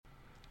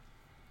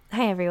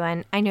Hi,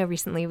 everyone. I know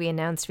recently we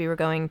announced we were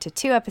going to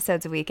 2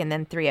 episodes a week and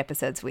then 3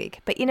 episodes a week.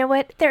 But you know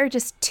what? There are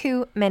just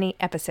too many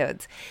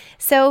episodes.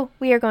 So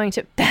we are going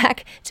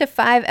back to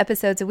 5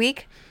 episodes a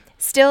week.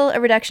 Still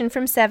a reduction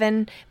from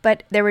 7,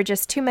 but there were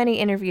just too many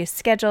interviews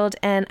scheduled,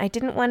 and I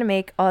didn't want to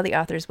make all the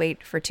authors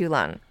wait for too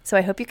long. So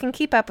I hope you can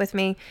keep up with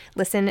me.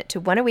 Listen to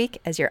 1 a week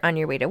as you're on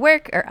your way to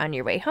work or on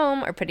your way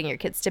home or putting your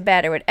kids to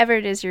bed or whatever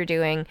it is you're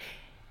doing.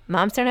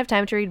 Moms Don't Have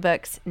Time to Read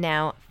Books,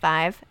 now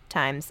 5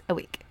 times a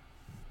week.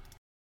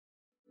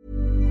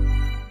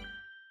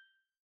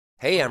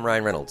 Hey, I'm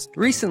Ryan Reynolds.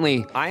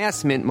 Recently, I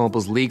asked Mint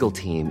Mobile's legal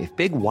team if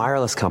big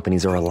wireless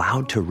companies are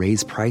allowed to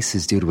raise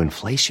prices due to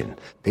inflation.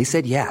 They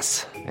said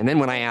yes. And then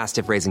when I asked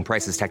if raising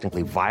prices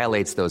technically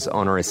violates those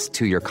onerous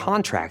 2-year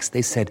contracts,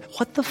 they said,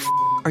 "What the f***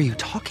 are you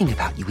talking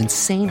about, you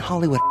insane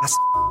Hollywood ass?"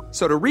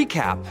 So to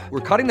recap,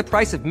 we're cutting the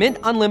price of Mint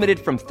Unlimited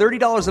from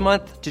 $30 a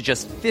month to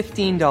just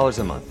 $15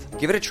 a month.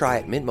 Give it a try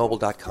at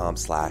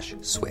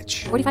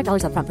mintmobile.com/switch.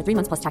 $45 up front for 3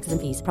 months plus taxes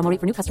and fees. Promo rate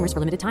for new customers for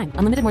limited time.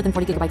 Unlimited more than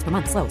 40 gigabytes per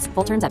month. Slows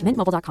full terms at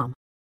mintmobile.com.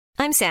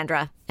 I'm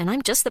Sandra, and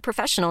I'm just the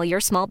professional your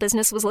small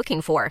business was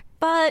looking for.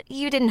 But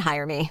you didn't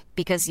hire me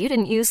because you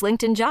didn't use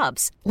LinkedIn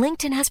Jobs.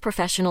 LinkedIn has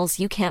professionals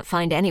you can't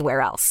find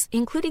anywhere else,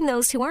 including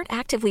those who aren't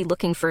actively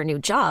looking for a new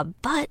job,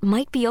 but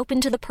might be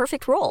open to the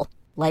perfect role,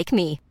 like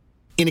me.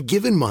 In a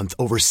given month,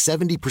 over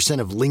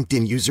 70% of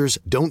LinkedIn users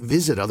don't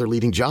visit other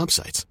leading job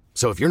sites.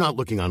 So if you're not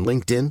looking on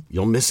LinkedIn,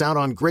 you'll miss out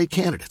on great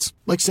candidates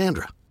like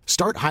Sandra.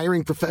 Start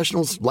hiring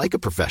professionals like a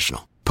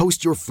professional.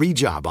 Post your free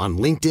job on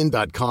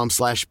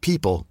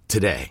linkedin.com/people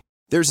today.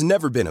 There's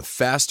never been a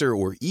faster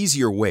or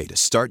easier way to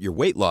start your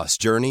weight loss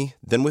journey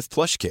than with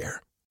PlushCare.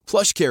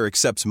 PlushCare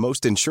accepts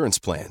most insurance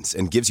plans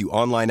and gives you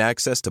online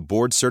access to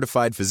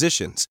board-certified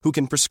physicians who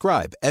can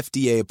prescribe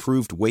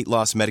FDA-approved weight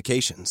loss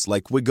medications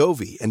like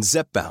Wegovy and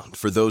Zepbound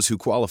for those who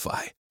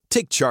qualify.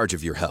 Take charge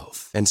of your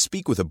health and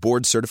speak with a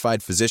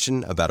board-certified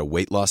physician about a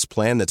weight loss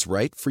plan that's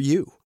right for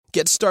you.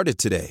 Get started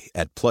today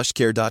at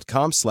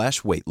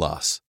plushcare.com/weight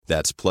loss.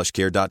 That's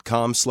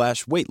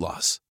plushcare.com/weight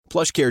loss.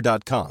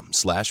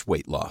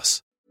 plushcare.com/weight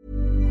loss.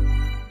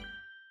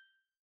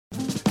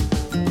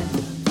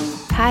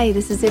 Hi,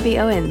 this is Zibby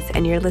Owens,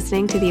 and you're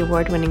listening to the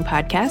award-winning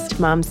podcast,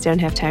 Moms Don't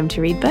Have Time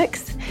to Read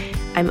Books.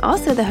 I'm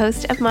also the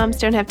host of Moms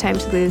Don't Have Time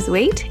to Lose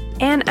Weight,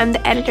 and I'm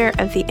the editor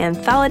of the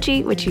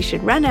anthology, which you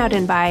should run out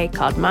and buy,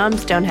 called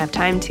Moms Don't Have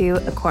Time to,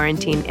 a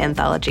quarantine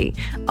anthology.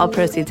 All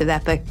proceeds of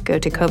that book go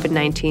to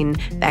COVID-19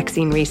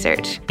 vaccine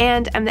research.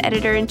 And I'm the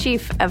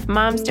editor-in-chief of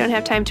Moms Don't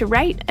Have Time to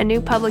Write, a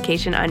new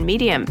publication on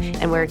Medium,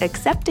 and we're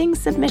accepting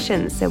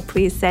submissions, so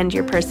please send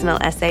your personal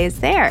essays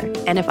there.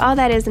 And if all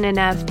that isn't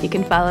enough, you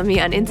can follow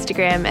me on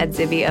Instagram at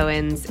Zibby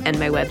Owens, and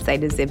my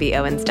website is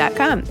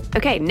zibbyowens.com.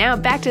 Okay, now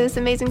back to this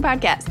amazing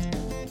podcast.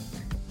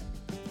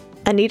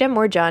 Anita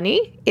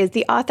Moorjani is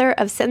the author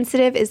of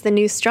Sensitive is the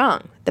New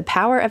Strong, The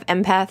Power of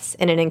Empaths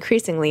in an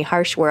Increasingly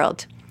Harsh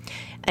World.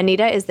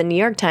 Anita is the New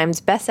York Times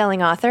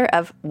bestselling author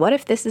of What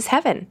If This Is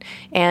Heaven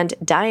and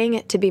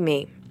Dying to Be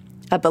Me.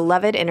 A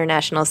beloved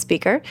international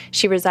speaker,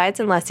 she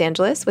resides in Los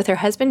Angeles with her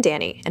husband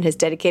Danny and has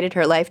dedicated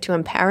her life to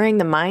empowering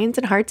the minds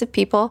and hearts of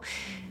people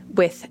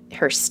with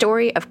her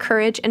story of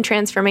courage and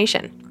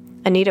transformation.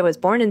 Anita was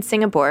born in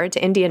Singapore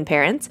to Indian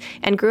parents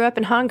and grew up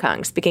in Hong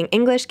Kong, speaking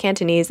English,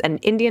 Cantonese, and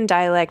Indian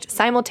dialect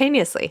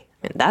simultaneously.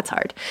 I mean, that's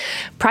hard.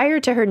 Prior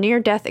to her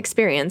near-death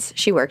experience,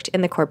 she worked in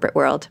the corporate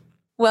world.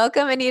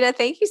 Welcome, Anita.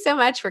 Thank you so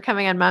much for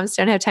coming on Moms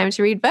Don't Have Time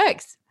to Read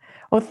Books.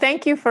 Well,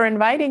 thank you for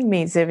inviting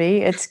me,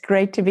 Zibby. It's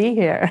great to be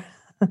here.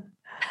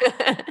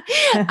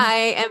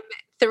 I am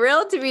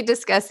thrilled to be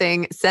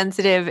discussing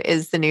Sensitive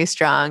is the New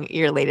Strong,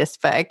 your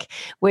latest book,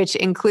 which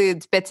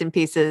includes bits and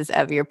pieces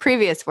of your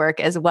previous work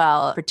as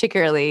well,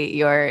 particularly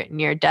your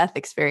near-death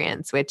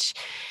experience, which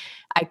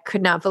I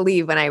could not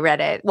believe when I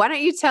read it. Why don't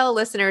you tell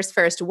listeners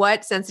first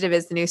what Sensitive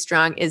is the New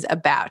Strong is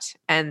about,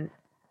 and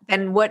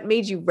what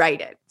made you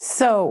write it?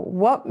 So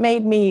what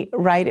made me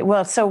write it?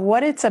 Well, so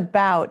what it's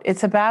about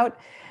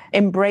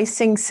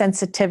embracing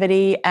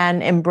sensitivity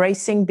and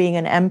embracing being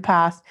an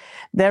empath.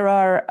 There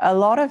are a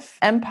lot of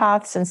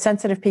empaths and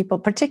sensitive people,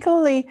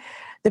 particularly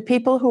the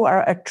people who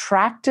are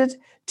attracted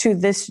to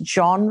this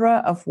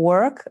genre of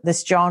work,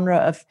 this genre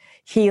of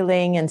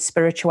healing and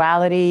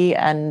spirituality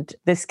and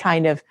this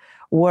kind of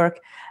work.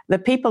 The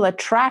people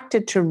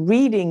attracted to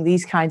reading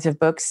these kinds of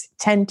books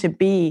tend to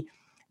be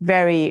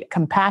very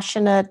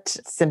compassionate,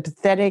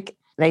 sympathetic.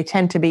 They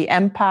tend to be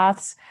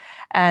empaths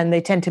and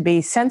they tend to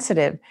be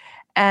sensitive.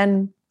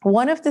 And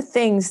one of the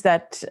things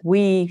that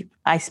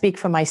I speak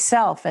for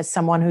myself as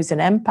someone who's an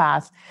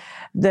empath,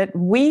 that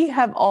we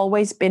have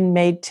always been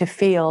made to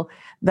feel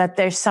that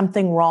there's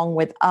something wrong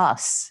with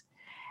us.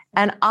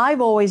 And I've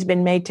always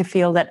been made to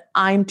feel that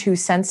I'm too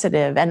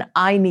sensitive and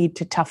I need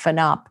to toughen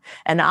up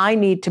and I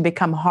need to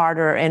become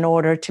harder in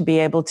order to be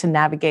able to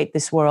navigate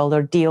this world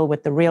or deal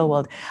with the real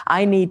world.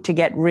 I need to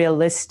get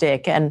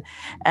realistic and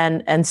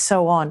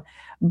so on.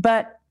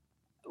 But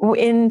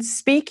in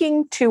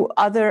speaking to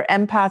other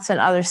empaths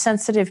and other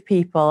sensitive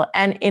people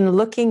and in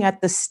looking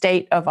at the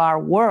state of our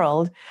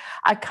world,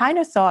 I kind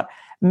of thought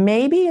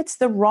maybe it's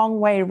the wrong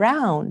way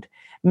round.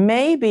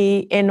 Maybe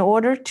in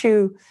order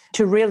to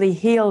really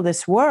heal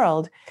this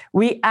world,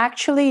 we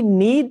actually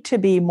need to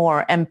be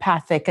more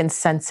empathic and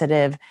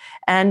sensitive.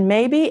 And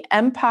maybe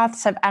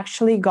empaths have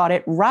actually got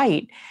it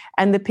right.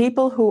 And the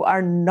people who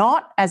are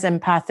not as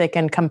empathic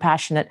and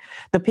compassionate,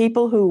 the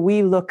people who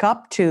we look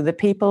up to, the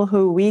people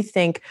who we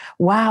think,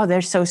 wow,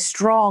 they're so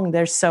strong,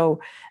 they're so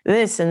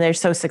this, and they're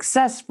so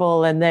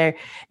successful, and they're,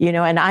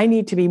 and I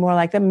need to be more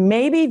like them.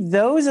 Maybe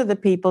those are the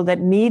people that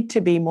need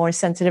to be more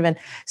sensitive. And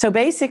so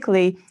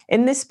basically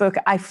in this book,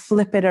 I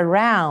flip it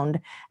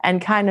around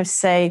and kind of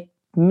say,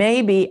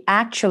 maybe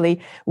actually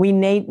we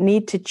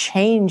need to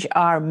change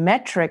our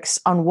metrics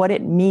on what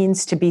it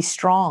means to be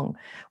strong.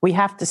 We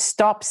have to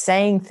stop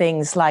saying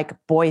things like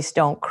boys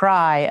don't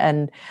cry,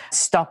 and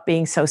stop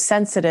being so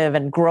sensitive,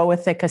 and grow a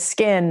thicker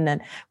skin.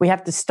 And we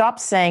have to stop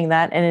saying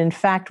that. And in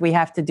fact, we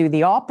have to do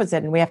the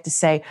opposite. And we have to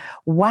say,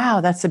 wow,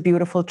 that's a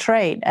beautiful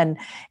trait.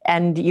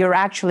 And you're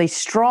actually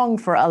strong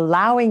for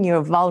allowing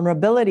your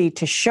vulnerability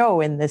to show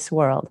in this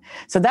world.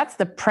 So that's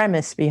the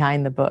premise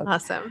behind the book.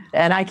 Awesome.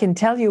 And I can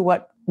tell you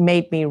what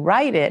made me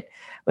write it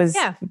was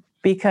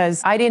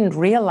because I didn't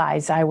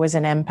realize I was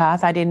an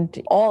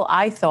empath. All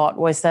I thought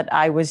was that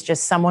I was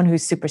just someone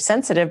who's super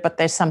sensitive, but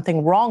there's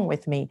something wrong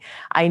with me.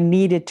 I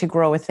needed to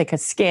grow a thicker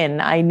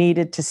skin. I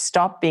needed to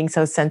stop being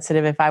so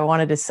sensitive if I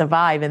wanted to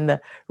survive in the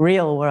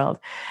real world.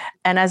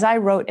 And as I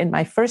wrote in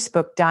my first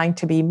book, Dying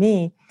to Be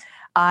Me,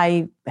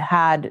 I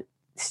had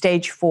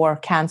stage 4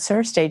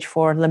 cancer, stage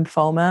 4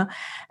 lymphoma,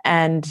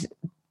 and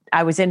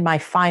I was in my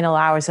final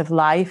hours of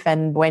life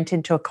and went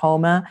into a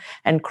coma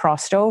and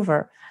crossed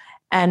over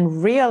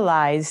and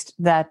realized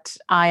that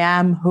I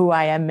am who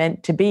I am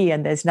meant to be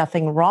and there's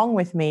nothing wrong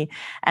with me.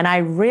 And I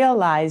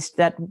realized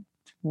that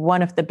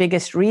one of the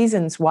biggest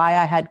reasons why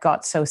I had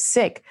got so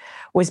sick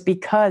was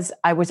because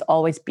I was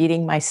always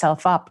beating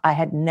myself up. I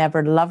had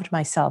never loved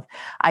myself.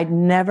 I'd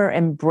never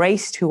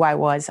embraced who I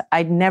was.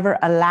 I'd never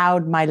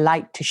allowed my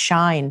light to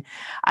shine.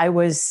 I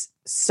was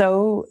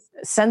so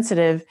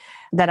sensitive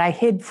that I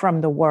hid from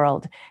the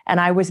world, and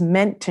I was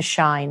meant to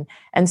shine.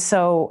 And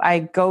so I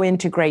go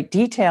into great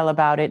detail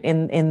about it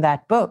in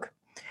that book.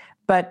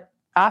 But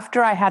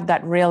after I had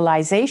that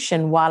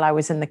realization while I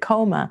was in the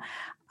coma,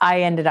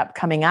 I ended up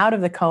coming out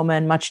of the coma,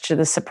 and much to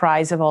the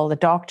surprise of all the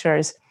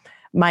doctors,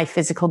 my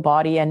physical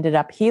body ended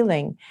up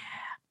healing.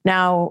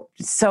 Now,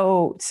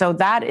 so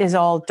that is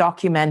all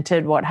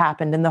documented, what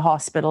happened in the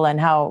hospital and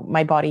how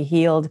my body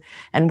healed.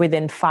 And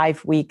within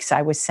 5 weeks,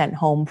 I was sent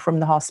home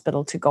from the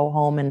hospital to go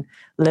home and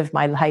live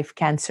my life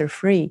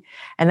cancer-free.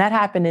 And that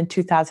happened in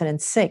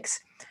 2006.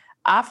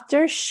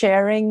 After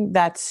sharing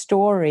that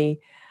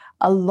story,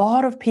 a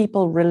lot of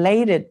people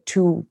related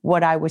to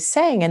what I was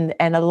saying.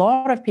 And a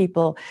lot of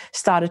people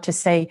started to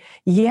say,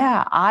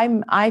 yeah,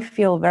 I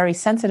feel very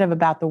sensitive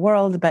about the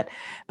world, but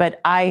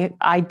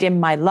I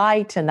dim my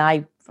light and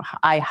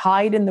I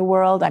hide in the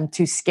world. I'm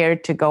too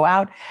scared to go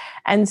out.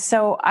 And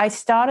so I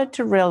started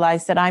to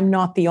realize that I'm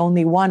not the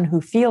only one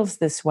who feels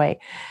this way.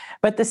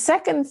 But the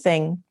second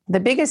thing, the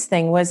biggest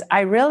thing, was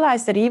I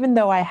realized that even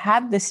though I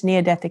had this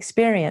near-death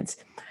experience,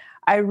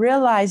 I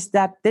realized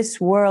that this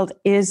world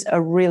is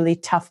a really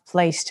tough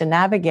place to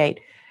navigate.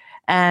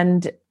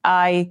 And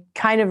I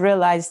kind of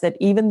realized that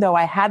even though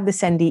I had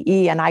this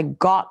NDE and I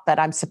got that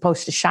I'm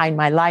supposed to shine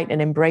my light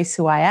and embrace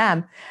who I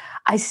am,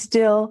 I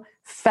still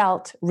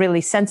felt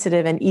really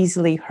sensitive and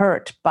easily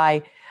hurt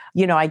by,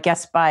 I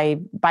guess by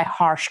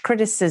harsh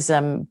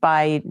criticism,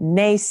 by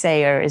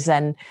naysayers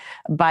and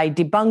by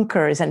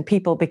debunkers and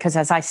people, because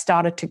as I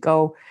started to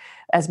go,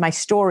 as my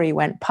story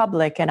went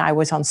public and I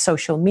was on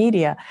social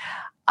media,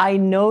 I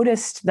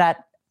noticed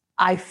that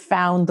I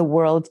found the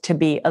world to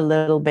be a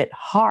little bit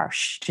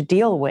harsh to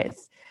deal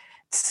with.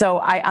 So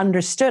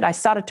I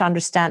started to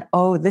understand,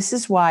 oh, this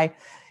is why,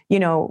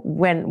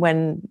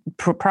 when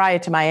prior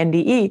to my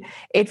NDE,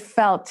 it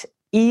felt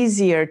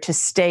easier to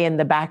stay in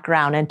the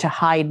background and to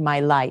hide my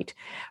light.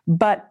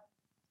 But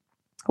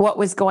what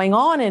was going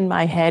on in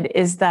my head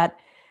is that,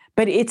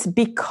 but it's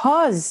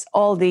because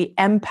all the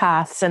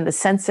empaths and the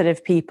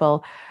sensitive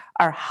people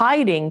are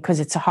hiding, because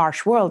it's a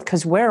harsh world,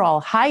 because we're all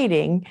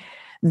hiding.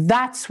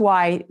 That's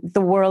why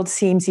the world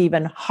seems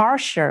even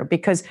harsher,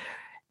 because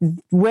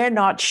we're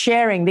not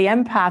sharing, the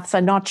empaths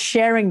are not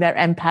sharing their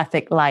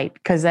empathic light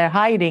because they're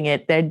hiding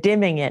it, they're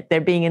dimming it, they're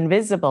being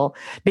invisible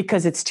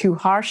because it's too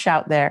harsh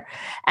out there.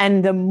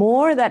 And the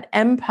more that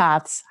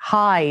empaths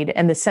hide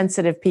and the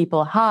sensitive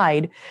people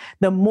hide,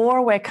 the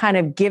more we're kind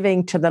of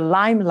giving to the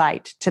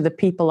limelight to the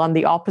people on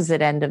the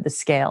opposite end of the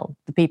scale,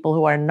 the people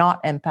who are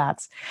not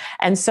empaths.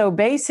 And so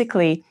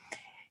basically,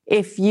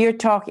 if you're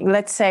talking,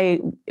 let's say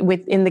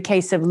in the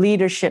case of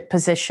leadership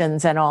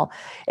positions and all,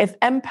 if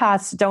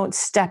empaths don't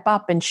step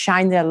up and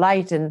shine their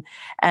light and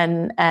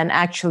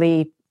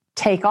actually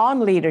take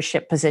on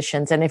leadership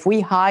positions, and if we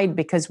hide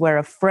because we're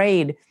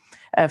afraid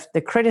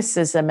the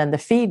criticism and the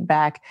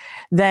feedback,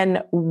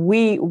 then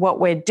what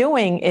we're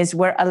doing is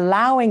we're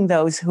allowing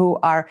those who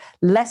are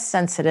less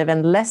sensitive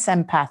and less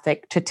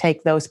empathic to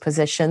take those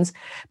positions.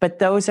 But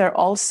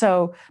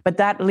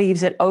that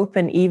leaves it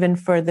open even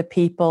for the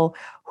people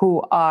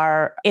who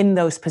are in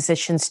those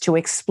positions to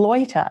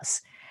exploit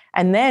us.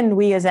 And then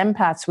we as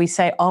empaths, we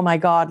say, oh my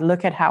God,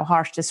 look at how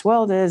harsh this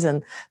world is.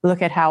 And look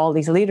at how all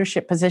these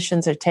leadership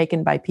positions are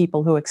taken by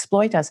people who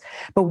exploit us.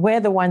 But we're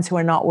the ones who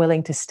are not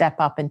willing to step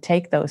up and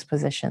take those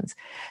positions.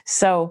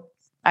 So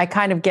I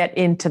kind of get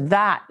into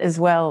that as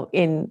well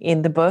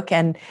in the book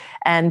and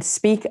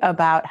speak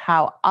about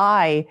how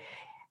I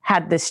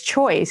had this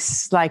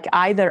choice, like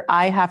either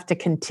I have to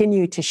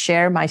continue to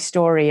share my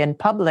story in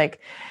public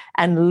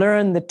and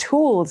learn the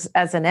tools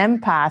as an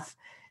empath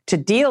to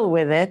deal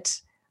with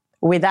it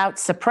without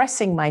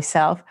suppressing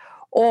myself,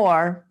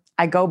 or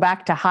I go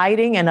back to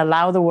hiding and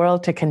allow the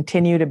world to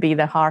continue to be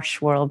the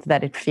harsh world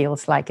that it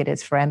feels like it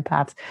is for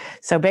empaths.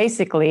 So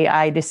basically,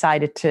 I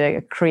decided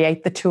to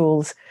create the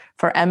tools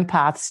for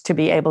empaths to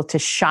be able to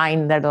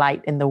shine their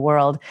light in the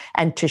world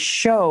and to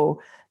show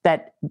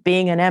that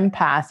being an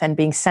empath and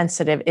being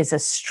sensitive is a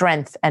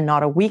strength and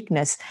not a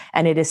weakness.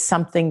 And it is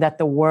something that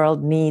the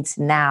world needs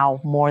now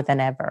more than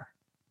ever.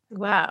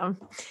 Wow.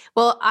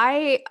 Well,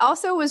 I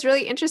also was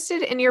really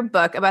interested in your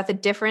book about the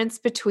difference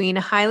between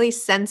highly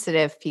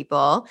sensitive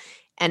people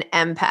and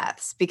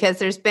empaths, because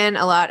there's been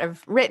a lot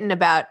of written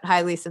about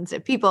highly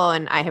sensitive people,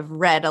 and I have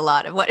read a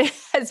lot of what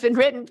has been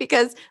written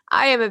because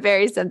I am a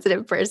very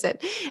sensitive person,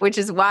 which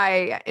is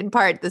why, in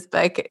part, this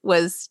book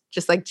was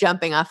just like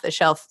jumping off the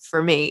shelf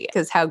for me,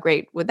 because how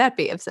great would that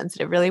be if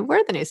sensitive really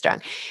were the new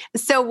strong?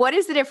 So what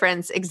is the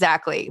difference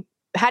exactly?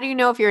 How do you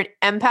know if you're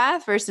an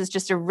empath versus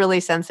just a really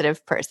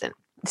sensitive person?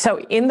 So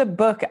in the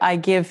book, I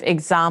give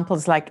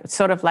examples like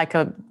sort of like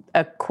a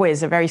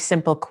quiz, a very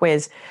simple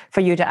quiz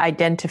for you to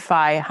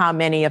identify how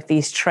many of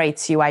these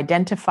traits you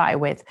identify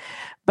with.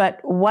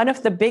 But one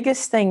of the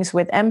biggest things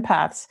with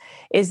empaths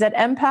is that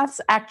empaths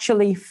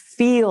actually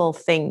feel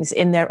things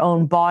in their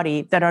own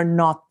body that are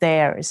not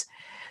theirs.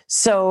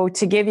 So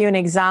to give you an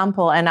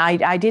example, and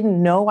I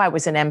didn't know I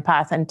was an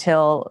empath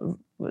until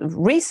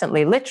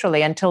recently,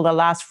 literally until the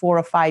last 4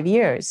 or 5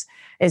 years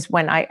is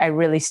when I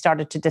really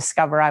started to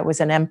discover I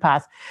was an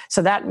empath.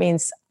 So that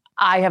means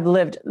I have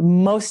lived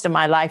most of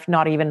my life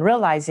not even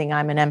realizing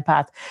I'm an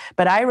empath.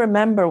 But I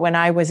remember when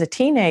I was a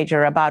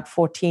teenager, about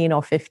 14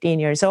 or 15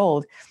 years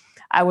old,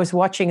 I was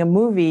watching a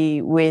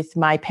movie with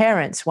my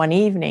parents one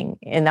evening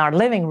in our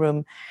living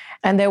room,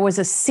 and there was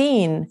a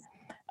scene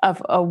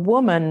of a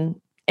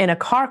woman in a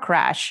car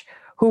crash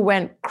who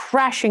went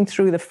crashing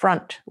through the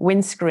front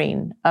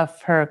windscreen of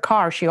her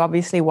car. She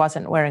obviously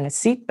wasn't wearing a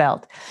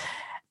seatbelt.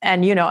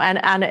 And, you know,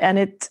 and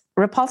it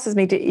repulses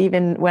me to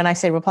even, when I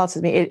say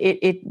repulses me,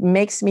 it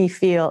makes me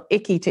feel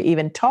icky to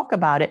even talk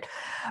about it.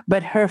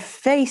 But her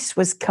face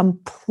was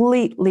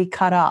completely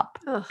cut up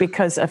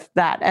because of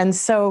that. And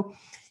so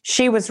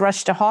she was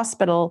rushed to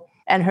hospital,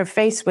 and her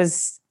face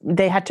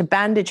they had to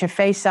bandage her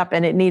face up,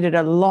 and it needed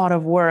a lot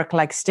of work,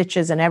 like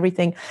stitches and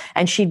everything.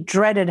 And she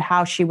dreaded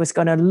how she was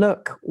going to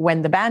look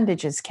when the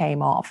bandages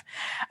came off.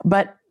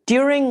 But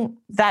during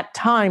that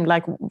time,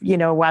 like, you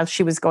know, while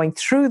she was going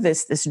through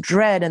this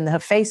dread and her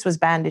face was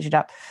bandaged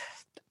up,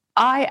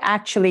 I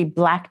actually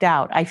blacked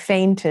out. I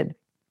fainted.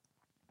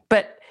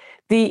 But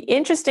the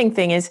interesting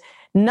thing is,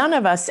 none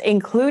of us,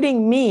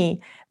 including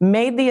me,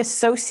 made the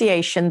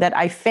association that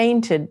I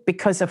fainted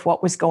because of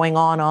what was going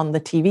on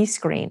the TV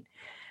screen.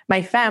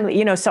 My family,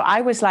 you know, so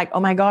I was like, oh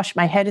my gosh,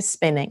 my head is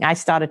spinning. I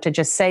started to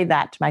just say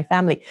that to my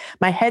family.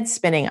 My head's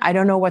spinning. I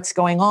don't know what's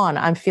going on.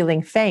 I'm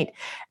feeling faint.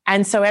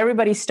 And so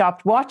everybody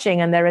stopped watching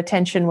and their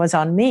attention was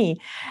on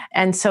me.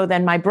 And so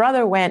then my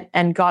brother went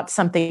and got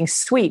something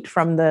sweet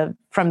from the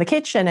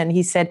kitchen. And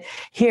he said,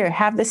 here,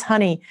 have this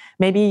honey.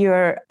 Maybe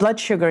your blood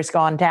sugar's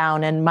gone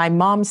down. And my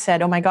mom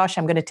said, oh my gosh,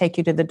 I'm going to take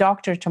you to the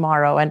doctor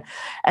tomorrow.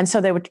 And so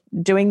they were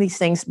doing these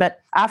things.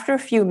 But after a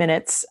few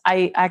minutes,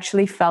 I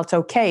actually felt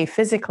okay.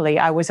 Physically,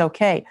 I was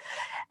okay.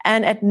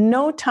 And at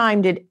no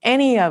time did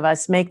any of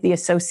us make the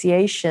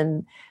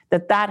association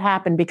that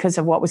happened because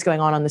of what was going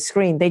on the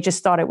screen. They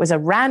just thought it was a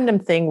random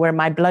thing where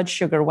my blood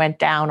sugar went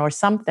down or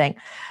something.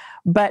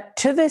 But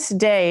to this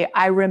day,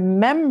 I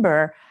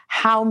remember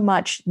how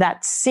much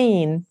that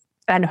scene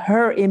and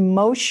her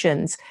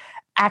emotions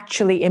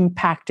actually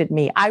impacted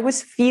me. I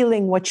was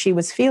feeling what she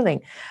was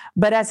feeling.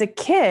 But as a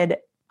kid,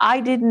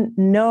 I didn't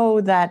know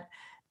that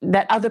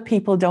other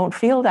people don't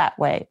feel that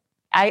way.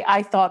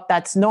 I thought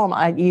that's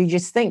normal. You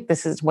just think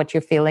this is what you're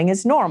feeling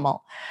is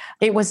normal.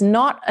 It was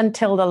not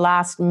until the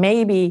last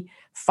maybe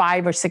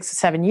 5 or 6 or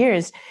 7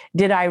 years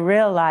did I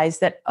realize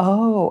that,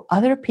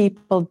 other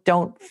people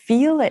don't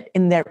feel it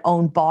in their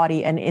own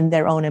body and in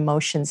their own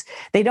emotions.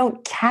 They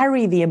don't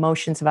carry the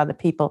emotions of other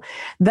people.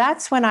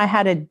 That's when I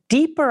had a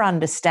deeper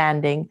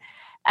understanding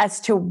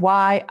as to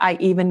why I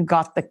even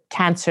got the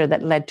cancer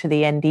that led to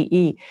the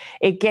NDE.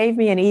 It gave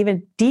me an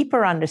even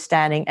deeper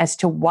understanding as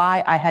to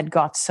why I had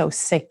got so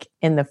sick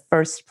in the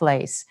first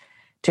place,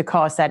 to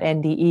cause that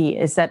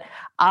NDE is that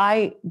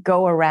I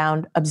go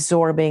around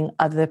absorbing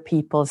other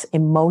people's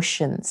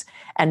emotions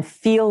and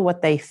feel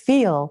what they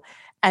feel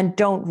and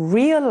don't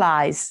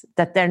realize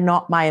that they're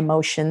not my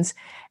emotions.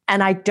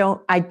 And I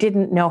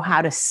didn't know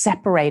how to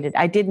separate it.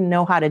 I didn't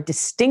know how to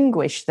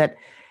distinguish that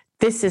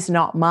this is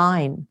not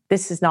mine.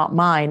 This is not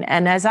mine.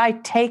 And as I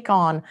take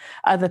on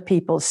other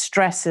people's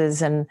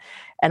stresses and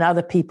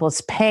other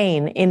people's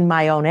pain in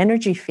my own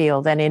energy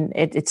field, and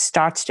it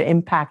starts to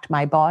impact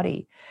my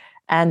body.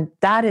 And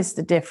that is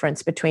the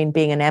difference between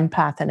being an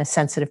empath and a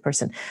sensitive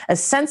person. A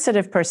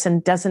sensitive person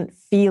doesn't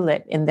feel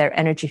it in their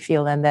energy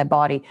field and their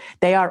body.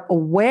 They are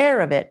aware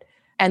of it,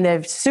 and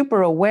they're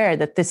super aware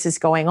that this is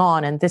going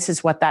on and this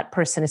is what that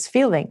person is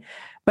feeling.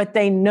 But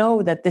they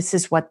know that this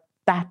is what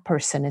that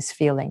person is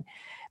feeling.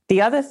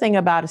 The other thing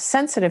about a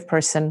sensitive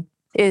person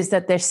is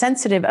that they're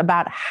sensitive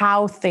about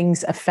how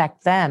things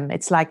affect them.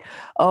 It's like,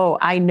 oh,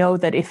 I know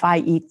that if I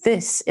eat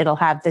this, it'll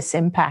have this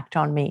impact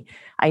on me.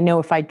 I know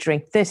if I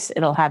drink this,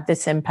 it'll have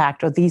this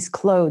impact. Or these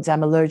clothes,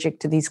 I'm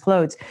allergic to these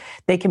clothes.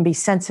 They can be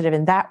sensitive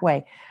in that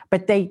way,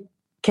 but they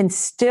can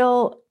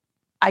still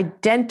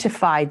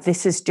identify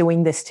this is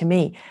doing this to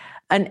me.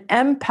 An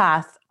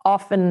empath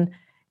often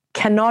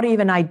cannot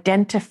even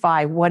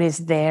identify what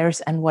is theirs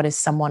and what is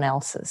someone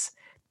else's.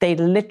 They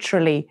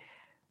literally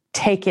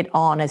take it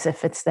on as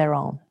if it's their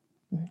own.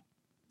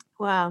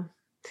 Wow.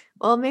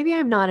 Well, maybe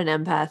I'm not an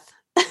empath.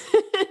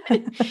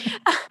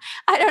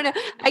 I don't know.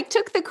 I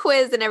took the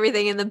quiz and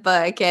everything in the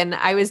book, and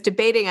I was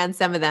debating on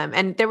some of them.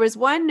 And there was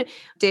one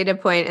data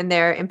point in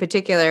there in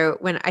particular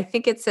when I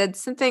think it said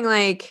something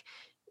like,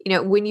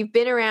 when you've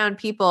been around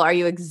people, are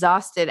you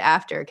exhausted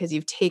after because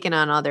you've taken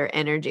on all their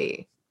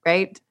energy,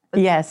 right?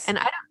 Yes. And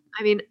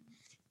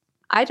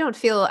I don't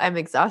feel I'm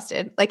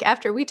exhausted. Like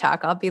after we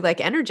talk, I'll be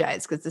like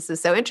energized because this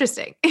is so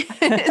interesting.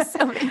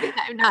 So maybe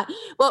I'm not.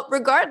 Well,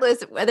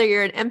 regardless of whether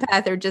you're an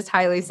empath or just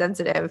highly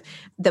sensitive,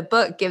 the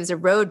book gives a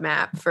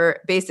roadmap for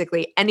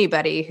basically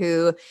anybody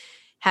who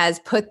has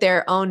put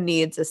their own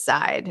needs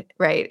aside,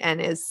 right?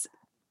 And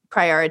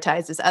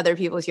prioritizes other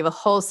people's. You have a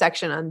whole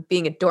section on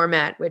being a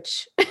doormat,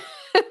 which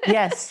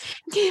yes,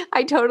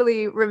 I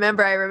totally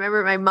remember. I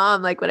remember my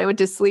mom, like when I went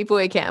to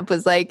sleepaway camp,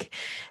 was like,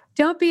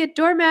 don't be a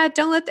doormat.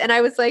 And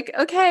I was like,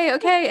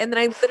 okay. And then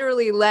I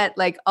literally let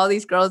like all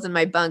these girls in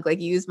my bunk,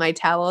 like use my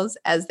towels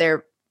as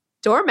their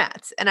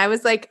doormats. And I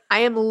was like, I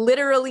am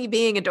literally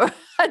being a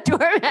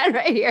doormat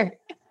right here.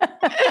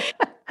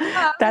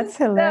 That's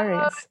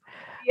hilarious. So,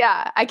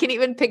 yeah. I can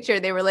even picture,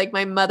 they were like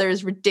my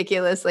mother's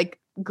ridiculous, like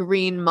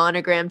green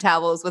monogram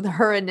towels with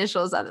her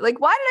initials on it. Like,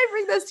 why did I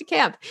bring those to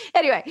camp?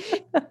 Anyway,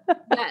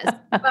 yes.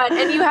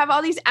 And you have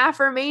all these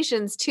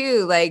affirmations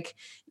too, like,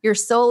 your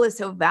soul is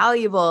so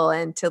valuable,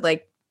 and to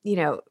like,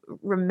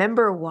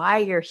 remember why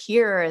you're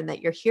here and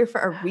that you're here for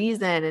a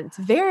reason. And it's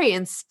very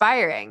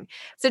inspiring.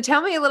 So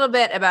tell me a little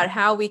bit about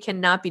how we can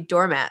not be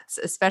doormats,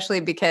 especially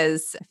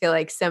because I feel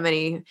like so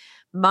many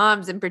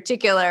moms in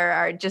particular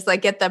are just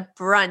like get the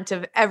brunt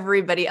of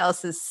everybody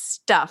else's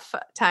stuff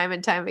time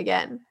and time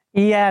again.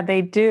 Yeah,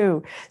 they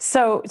do.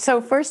 So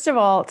first of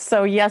all,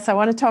 yes, I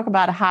want to talk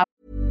about how.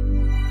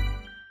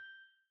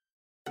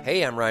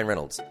 Hey, I'm Ryan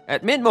Reynolds.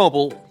 At Mint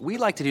Mobile, we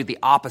like to do the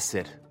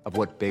opposite of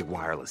what Big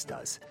Wireless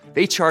does.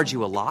 They charge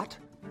you a lot,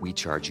 we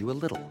charge you a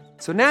little.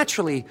 So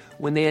naturally,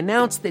 when they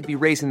announced they'd be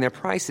raising their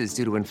prices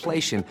due to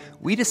inflation,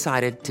 we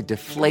decided to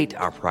deflate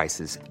our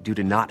prices due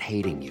to not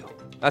hating you.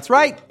 That's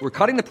right. We're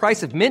cutting the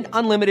price of Mint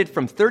Unlimited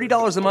from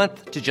 $30 a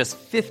month to just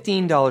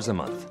 $15 a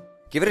month.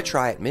 Give it a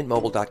try at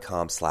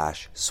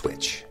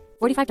mintmobile.com/switch.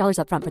 $45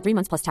 up front for 3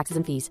 months plus taxes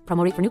and fees.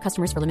 Promo rate for new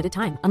customers for limited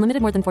time.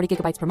 Unlimited more than 40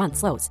 gigabytes per month.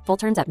 Slows full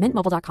terms at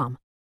mintmobile.com.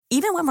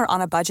 Even when we're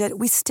on a budget,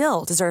 we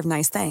still deserve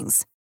nice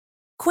things.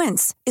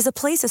 Quince is a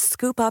place to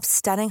scoop up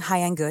stunning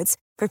high-end goods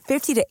for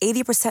 50 to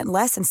 80%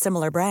 less than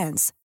similar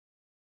brands.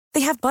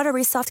 They have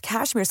buttery soft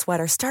cashmere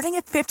sweaters starting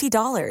at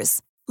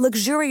 $50,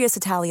 luxurious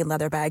Italian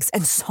leather bags,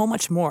 and so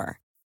much more.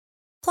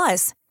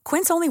 Plus,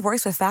 Quince only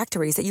works with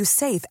factories that use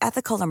safe,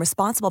 ethical, and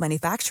responsible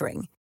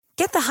manufacturing.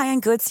 Get the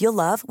high-end goods you'll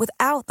love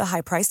without the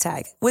high price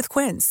tag with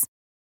Quince.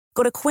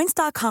 Go to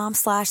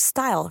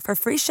quince.com/style for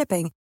free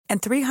shipping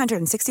and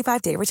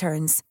 365-day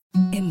returns.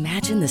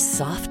 Imagine the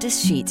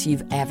softest sheets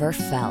you've ever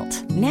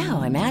felt.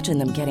 Now imagine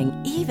them getting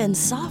even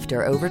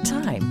softer over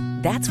time.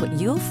 That's what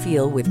you'll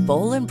feel with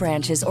Boll &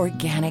 Branch's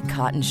organic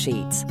cotton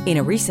sheets. In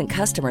a recent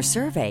customer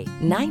survey,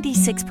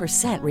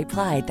 96%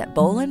 replied that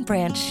Boll &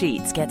 Branch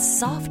sheets get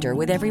softer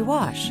with every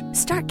wash.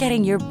 Start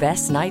getting your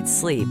best night's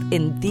sleep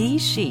in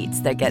these sheets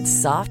that get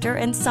softer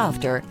and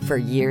softer for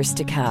years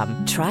to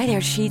come. Try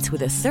their sheets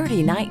with a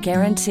 30-night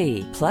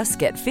guarantee. Plus,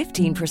 get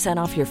 15%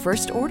 off your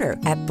first order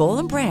at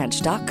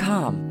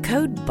bollandbranch.com.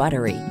 Code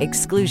BUTTERY.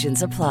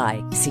 Exclusions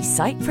apply. See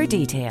site for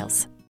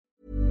details.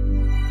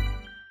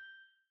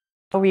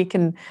 We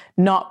can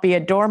not be a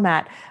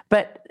doormat.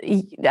 But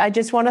I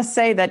just want to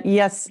say that,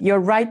 yes, you're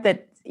right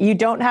that You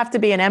don't have to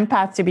be an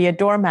empath to be a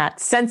doormat.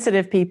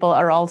 Sensitive people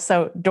are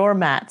also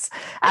doormats.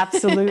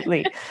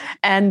 Absolutely.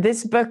 And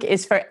this book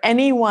is for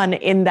anyone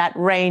in that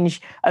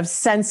range of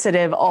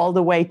sensitive all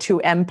the way to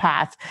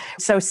empath.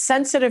 So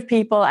sensitive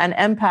people and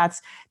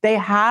empaths, they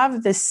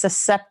have this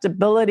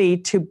susceptibility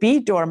to be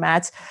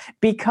doormats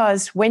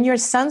because when you're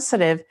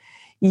sensitive,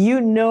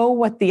 you know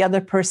what the other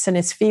person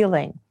is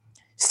feeling.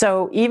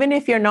 So even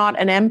if you're not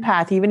an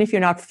empath, even if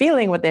you're not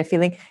feeling what they're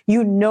feeling,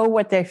 you know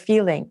what they're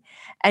feeling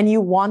and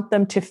you want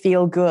them to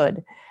feel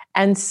good.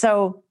 And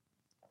so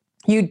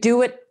you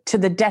do it to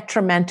the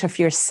detriment of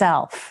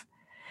yourself.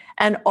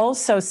 And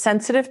also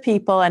sensitive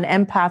people and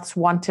empaths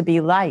want to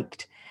be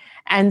liked.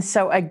 And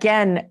so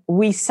again,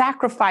 we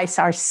sacrifice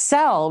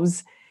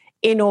ourselves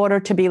in order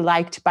to be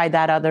liked by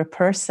that other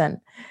person.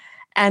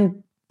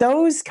 And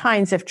those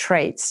kinds of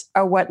traits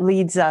are what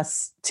leads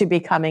us to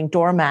becoming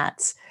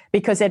doormats,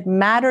 because it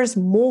matters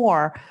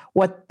more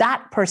what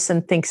that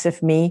person thinks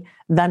of me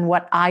than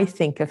what I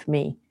think of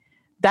me.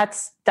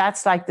 That's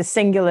like the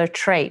singular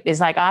trait,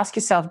 is like, ask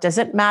yourself, does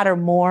it matter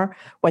more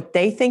what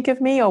they think of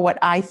me or what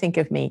I think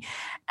of me?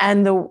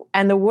 And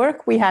the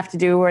work we have to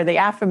do, or the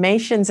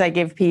affirmations I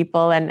give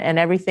people and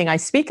everything I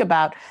speak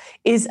about,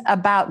 is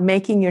about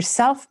making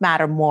yourself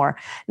matter more.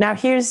 Now,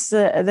 here's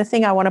the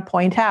thing I want to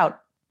point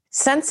out.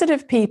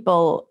 Sensitive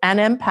people and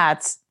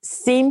empaths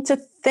seem to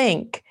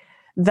think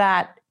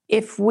that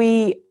if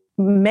we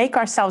make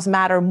ourselves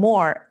matter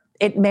more,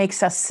 it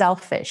makes us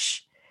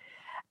selfish.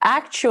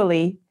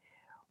 Actually,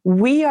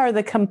 we are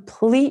the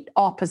complete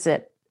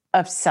opposite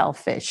of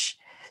selfish.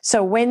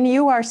 So when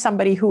you are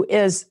somebody who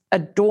is a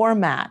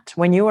doormat,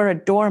 when you are a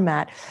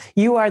doormat,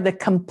 you are the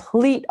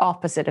complete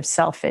opposite of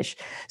selfish.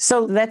 So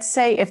let's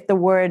say if the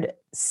word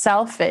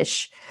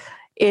selfish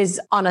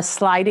is on a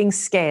sliding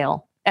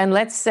scale, and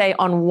let's say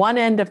on one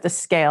end of the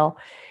scale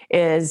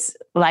is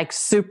like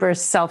super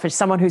selfish,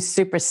 someone who's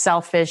super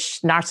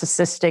selfish,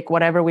 narcissistic,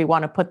 whatever we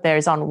want to put there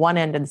is on one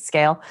end of the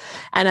scale.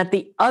 And at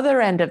the other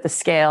end of the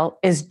scale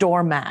is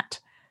doormat.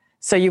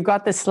 So you've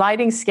got the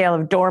sliding scale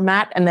of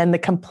doormat, and then the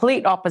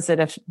complete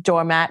opposite of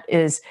doormat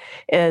is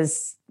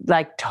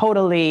like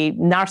totally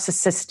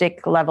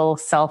narcissistic level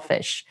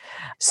selfish.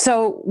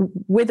 So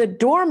with a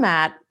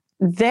doormat,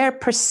 their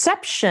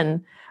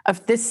perception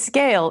of this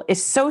scale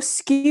is so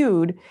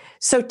skewed.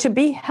 So to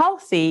be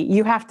healthy,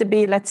 you have to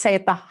be, let's say,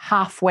 at the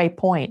halfway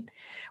point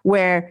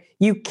where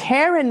you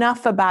care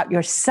enough about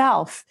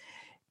yourself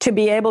to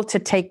be able to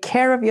take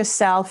care of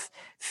yourself,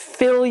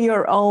 fill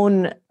your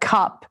own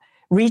cup,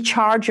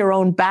 recharge your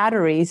own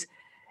batteries.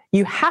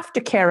 You have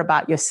to care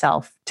about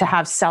yourself to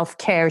have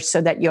self-care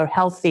so that you're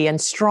healthy and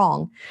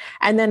strong.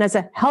 And then as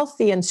a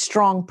healthy and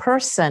strong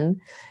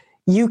person,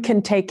 you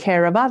can take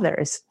care of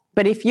others.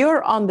 But if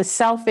you're on the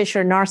selfish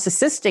or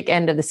narcissistic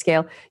end of the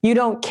scale, you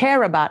don't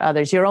care about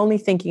others. You're only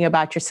thinking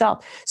about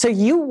yourself. So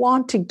you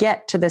want to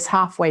get to this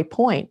halfway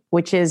point,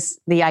 which is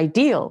the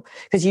ideal,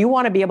 because you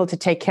want to be able to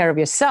take care of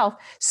yourself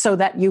so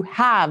that you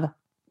have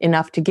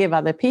enough to give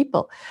other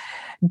people.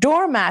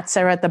 Doormats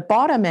are at the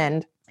bottom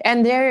end,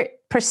 and their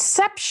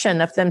perception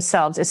of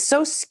themselves is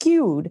so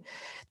skewed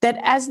that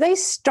as they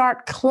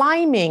start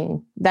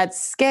climbing that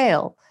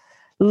scale,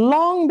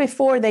 long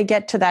before they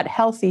get to that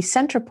healthy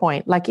center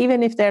point, like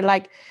even if they're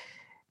like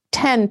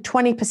 10,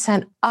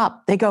 20%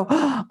 up, they go,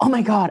 oh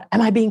my God,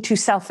 am I being too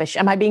selfish?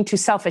 Am I being too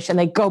selfish? And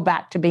they go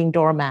back to being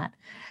doormat.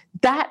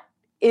 That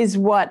is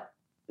what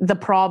the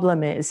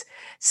problem is.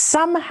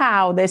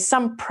 Somehow there's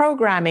some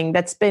programming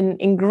that's been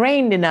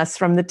ingrained in us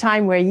from the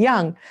time we're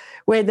young,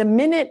 where the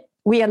minute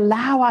we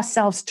allow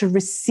ourselves to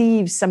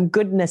receive some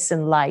goodness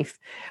in life,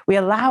 we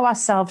allow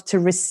ourselves to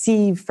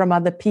receive from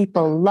other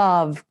people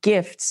love,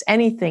 gifts,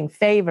 anything,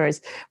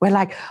 favors, we're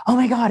like, oh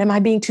my God, am I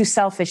being too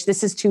selfish?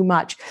 This is too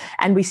much.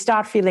 And we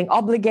start feeling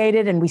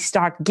obligated and we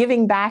start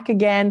giving back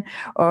again,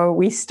 or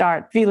we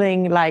start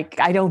feeling like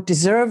I don't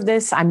deserve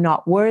this, I'm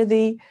not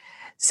worthy.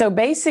 So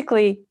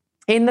basically,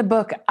 in the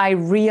book, I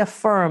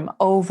reaffirm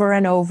over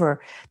and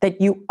over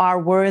that you are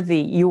worthy,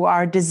 you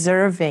are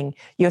deserving,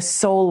 your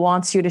soul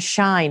wants you to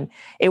shine,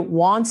 it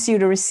wants you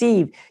to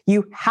receive.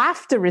 You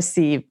have to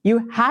receive,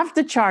 you have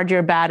to charge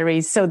your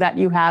batteries so that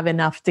you have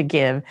enough to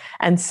give,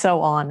 and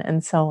so on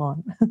and so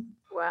on.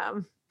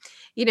 Wow.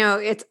 You know,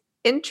 it's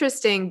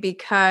interesting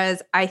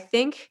because I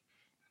think,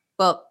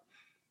 well,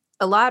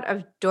 a lot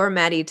of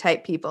doormatty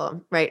type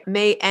people, right,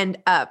 may end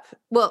up,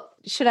 well,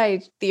 should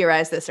I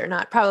theorize this or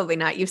not? Probably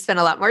not. You've spent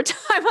a lot more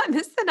time on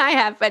this than I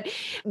have. But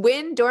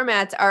when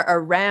doormats are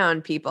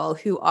around people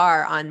who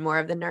are on more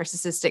of the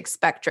narcissistic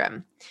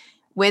spectrum,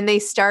 when they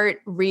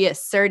start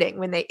reasserting,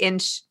 when they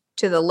inch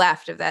to the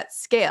left of that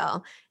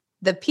scale,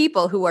 the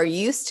people who are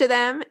used to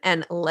them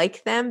and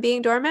like them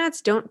being doormats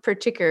don't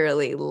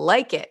particularly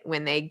like it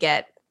when they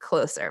get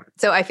closer.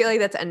 So I feel like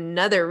that's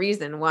another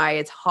reason why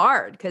it's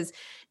hard, because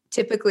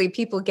typically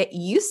people get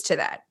used to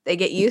that. They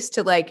get used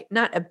to, like,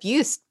 not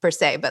abuse per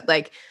se, but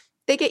like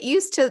they get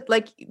used to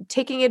like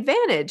taking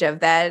advantage of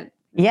that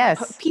piece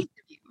of you,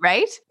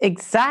 right?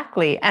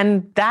 Exactly.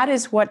 And that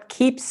is what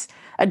keeps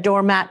a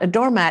doormat a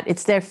doormat.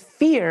 It's their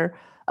fear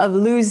of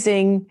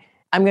losing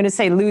I'm going to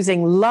say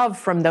losing love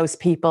from those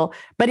people,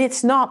 but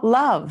it's not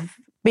love,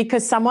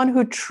 because someone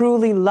who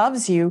truly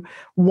loves you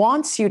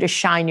wants you to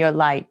shine your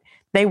light.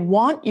 They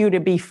want you to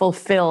be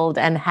fulfilled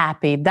and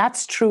happy.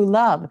 That's true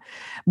love.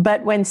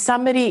 But when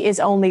somebody is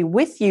only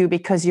with you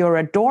because you're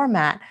a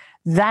doormat,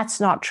 that's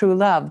not true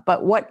love.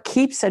 But what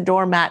keeps a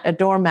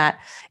doormat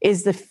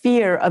is the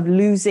fear of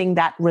losing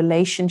that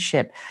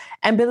relationship.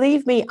 And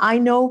believe me, I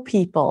know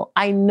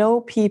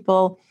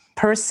people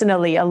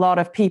personally, a lot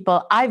of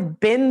people. I've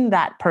been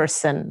that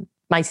person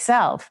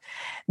myself,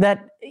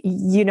 that,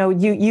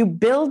 you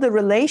build the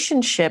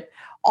relationship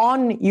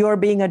on your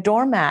being a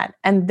doormat.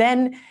 And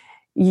then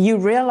you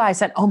realize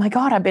that, oh my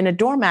God, I've been a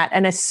doormat.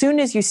 And as soon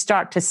as you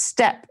start to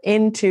step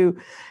into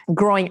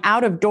growing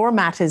out of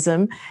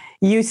doormatism,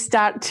 you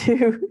start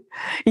to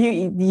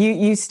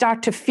you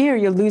start to fear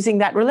you're losing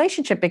that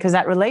relationship, because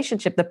that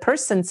relationship, the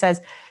person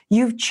says,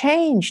 you've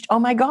changed. Oh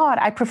my God,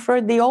 I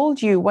preferred the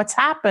old you. What's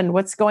happened?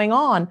 What's going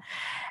on?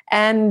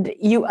 And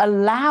you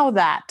allow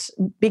that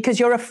because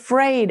you're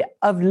afraid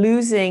of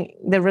losing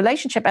the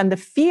relationship. And the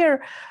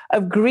fear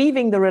of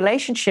grieving the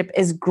relationship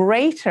is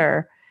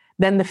greater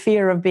than the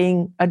fear of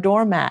being a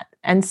doormat.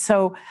 And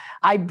so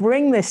I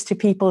bring this to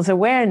people's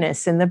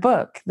awareness in the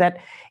book,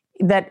 that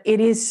it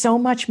is so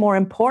much more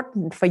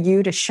important for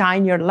you to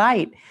shine your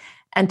light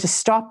and to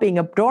stop being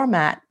a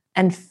doormat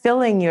and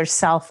filling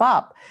yourself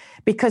up,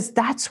 because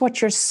that's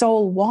what your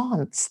soul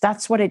wants.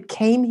 That's what it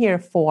came here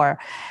for.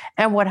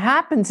 And what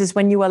happens is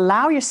when you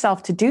allow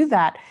yourself to do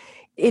that,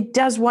 it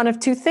does one of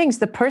two things.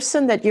 The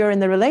person that you're in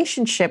the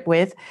relationship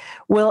with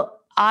will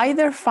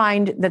either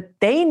find that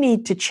they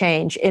need to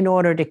change in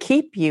order to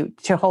keep you,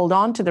 to hold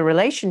on to the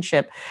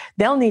relationship.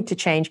 They'll need to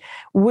change,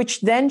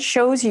 which then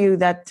shows you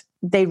that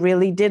they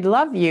really did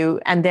love you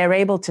and they're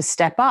able to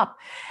step up.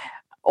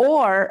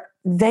 Or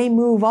they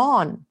move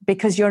on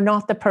because you're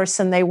not the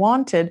person they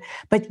wanted,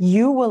 but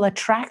you will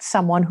attract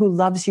someone who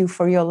loves you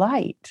for your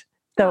light.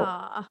 So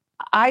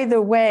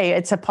either way,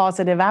 it's a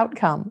positive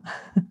outcome.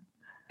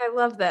 I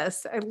love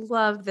this. I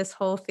love this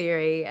whole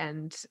theory,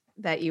 and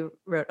that you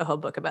wrote a whole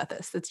book about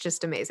this. It's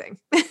just amazing.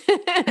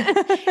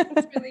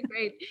 It's really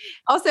great.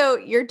 Also,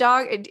 your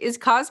dog, is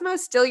Cosmo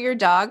still your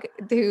dog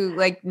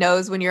who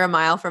knows when you're a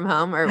mile from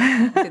home, or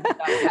did the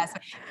dog pass?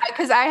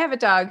 Because I have a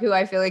dog who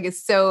I feel like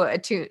is so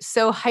attuned,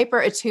 so hyper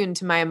attuned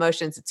to my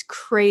emotions. It's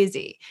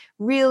crazy,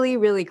 really,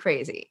 really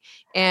crazy.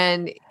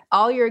 And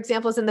all your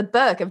examples in the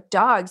book of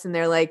dogs and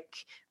their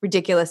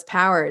ridiculous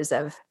powers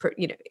of,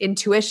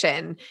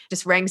 intuition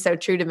just rang so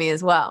true to me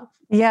as well.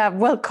 Yeah,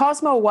 well,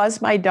 Cosmo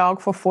was my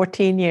dog for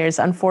 14 years.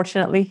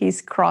 Unfortunately,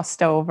 he's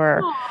crossed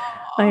over.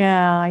 Aww.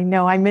 Yeah, I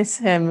know. I miss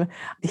him.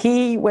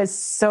 He was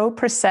so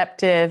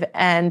perceptive,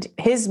 and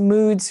his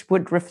moods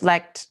would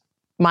reflect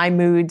my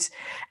moods.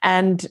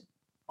 And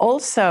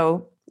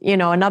also,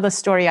 another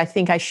story I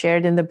think I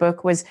shared in the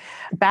book was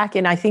back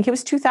in, I think it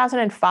was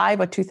 2005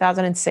 or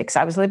 2006.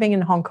 I was living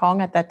in Hong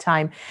Kong at that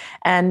time.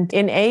 And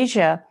in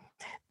Asia,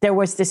 there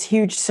was this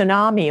huge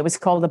tsunami. It was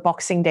called the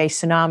Boxing Day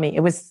tsunami. It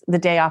was the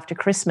day after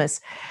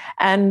Christmas.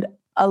 And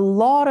a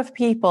lot of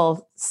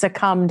people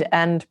succumbed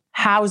and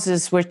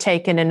houses were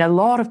taken and a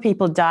lot of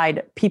people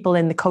died. People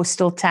in the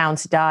coastal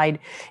towns died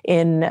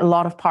in a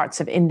lot of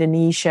parts of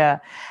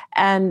Indonesia.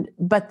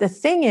 But the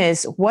thing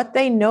is, what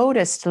they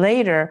noticed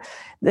later,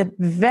 that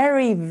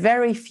very,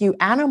 very few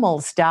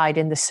animals died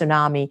in the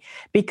tsunami,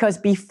 because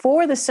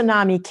before the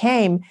tsunami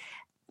came,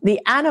 the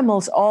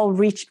animals all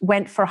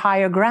went for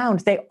higher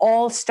ground. They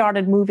all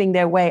started moving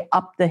their way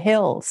up the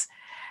hills.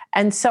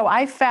 And so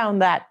I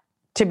found that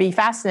to be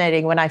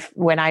fascinating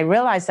when I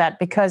realized that,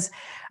 because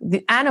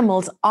the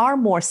animals are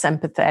more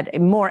sympathetic,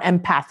 more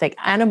empathic.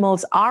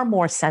 Animals are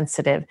more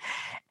sensitive.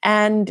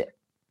 And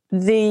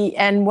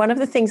one of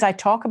the things I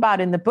talk about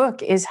in the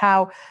book is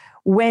how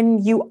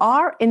when you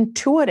are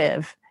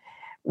intuitive,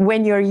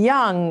 when you're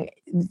young,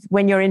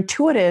 when you're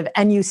intuitive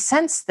and you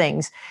sense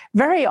things,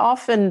 very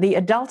often the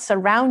adults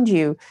around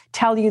you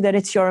tell you that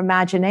it's your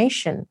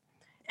imagination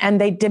and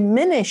they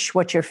diminish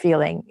what you're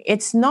feeling.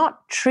 It's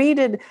not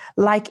treated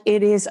like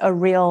it is a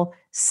real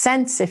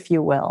sense, if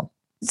you will.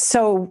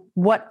 So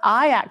what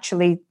I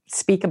actually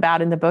speak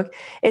about in the book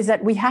is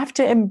that we have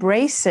to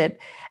embrace it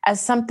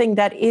as something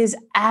that is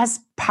as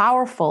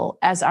powerful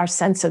as our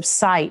sense of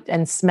sight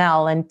and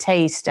smell and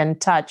taste and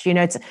touch.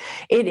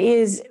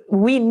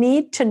 We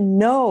need to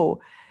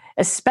know,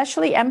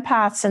 especially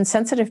empaths and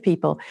sensitive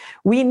people,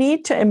 we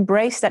need to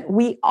embrace that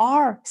we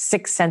are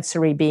 6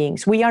 sensory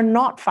beings. We are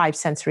not 5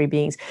 sensory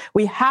beings.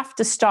 We have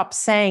to stop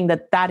saying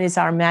that is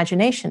our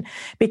imagination.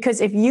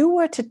 Because if you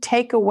were to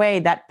take away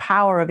that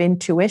power of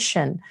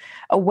intuition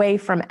away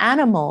from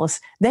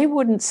animals, they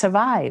wouldn't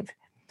survive.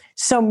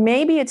 So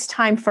maybe it's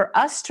time for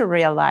us to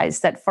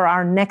realize that for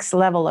our next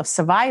level of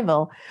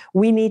survival,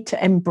 we need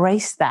to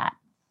embrace that.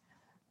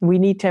 We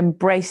need to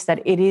embrace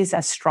that it is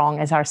as strong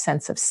as our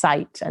sense of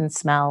sight and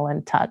smell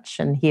and touch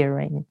and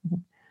hearing.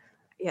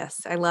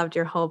 Yes, I loved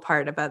your whole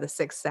part about the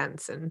sixth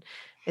sense and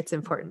its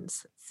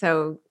importance.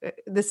 So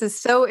this is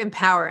so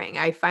empowering.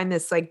 I find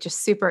this like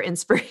just super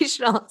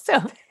inspirational.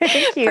 So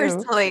Thank you.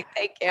 personally,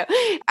 thank you.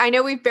 I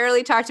know we've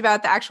barely talked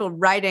about the actual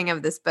writing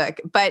of this book,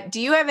 but do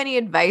you have any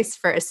advice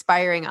for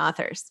aspiring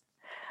authors?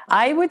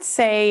 I would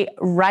say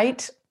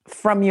write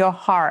from your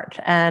heart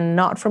and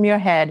not from your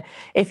head.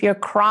 If you're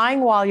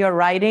crying while you're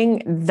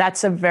writing,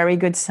 that's a very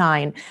good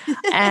sign.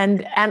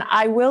 and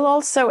I will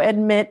also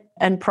admit,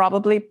 and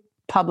probably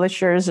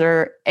publishers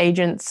or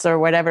agents or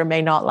whatever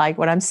may not like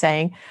what I'm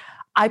saying,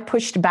 I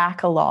pushed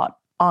back a lot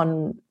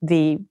on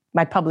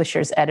my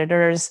publishers,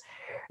 editors,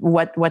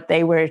 what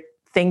they were,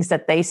 things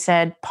that they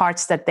said,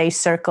 parts that they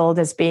circled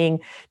as being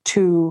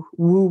too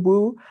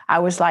woo-woo. I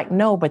was like,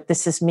 no, but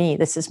this is me.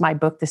 This is my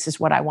book. This is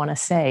what I want to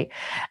say.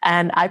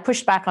 And I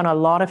pushed back on a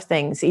lot of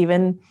things.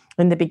 Even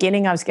in the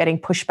beginning, I was getting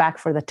pushback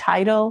for the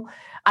title.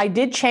 I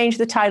did change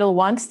the title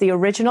once. The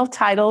original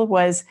title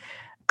was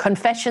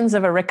Confessions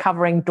of a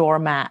Recovering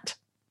Doormat.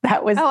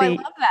 That was I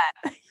love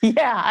that.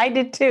 Yeah, I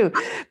did too.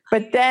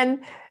 But then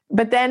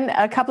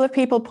a couple of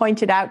people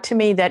pointed out to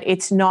me that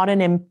it's not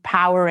an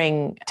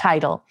empowering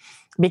title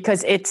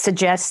because it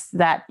suggests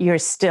that you're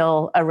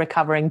still a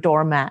recovering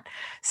doormat.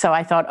 So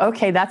I thought,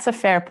 okay, that's a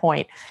fair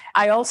point.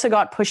 I also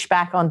got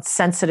pushback on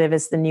sensitive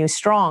is the new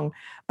strong,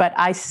 but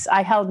I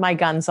held my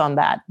guns on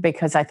that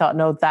because I thought,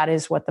 no, that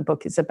is what the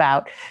book is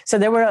about.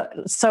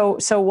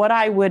 So what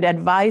I would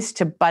advise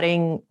to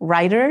budding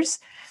writers,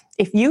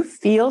 if you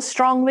feel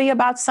strongly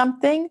about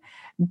something,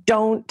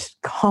 don't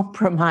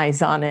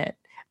compromise on it.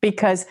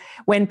 Because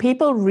when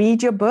people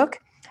read your book,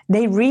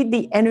 they read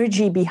the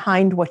energy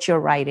behind what you're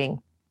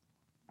writing.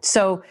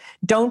 So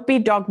don't be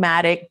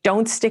dogmatic.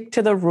 Don't stick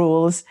to the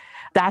rules.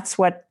 That's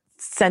what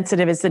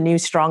sensitive is the new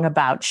strong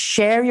about.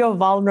 Share your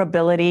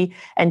vulnerability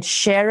and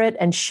share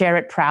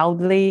it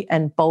proudly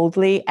and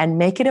boldly and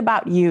make it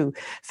about you.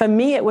 For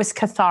me, it was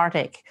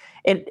cathartic.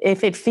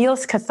 If it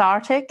feels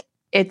cathartic,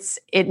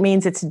 it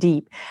means it's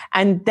deep.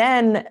 And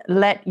then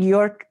let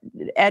your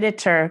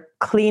editor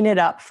clean it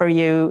up for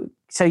you.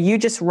 So you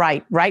just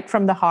write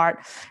from the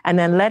heart, and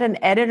then let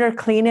an editor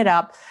clean it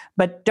up,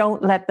 but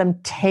don't let them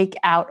take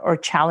out or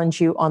challenge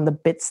you on the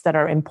bits that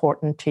are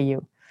important to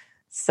you.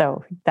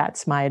 So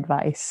that's my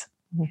advice.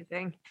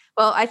 Amazing.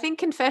 Well, I think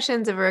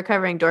Confessions of a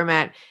Recovering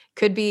Doormat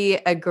could be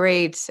a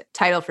great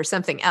title for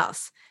something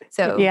else.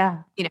 So,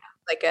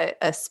 like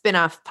a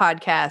spin-off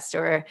podcast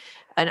or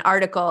an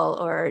article,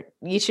 or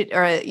you should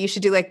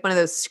do like one of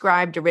those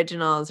scribed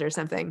originals or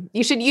something.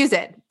 You should use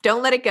it.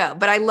 Don't let it go.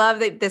 But I love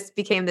that this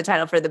became the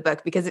title for the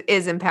book because it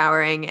is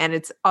empowering. And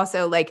it's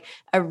also like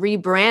a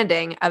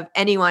rebranding of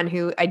anyone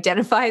who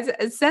identifies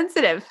as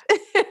sensitive.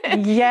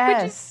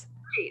 Yes.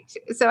 Which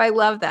is great. So I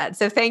love that.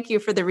 So thank you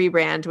for the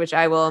rebrand, which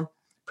I will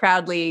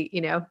proudly,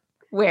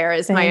 wear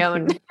as my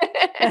own.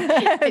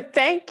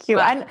 Thank you.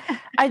 And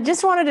I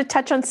just wanted to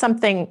touch on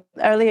something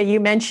earlier.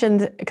 You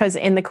mentioned, because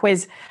in the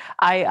quiz,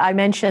 I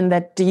mentioned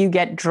that do you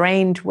get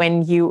drained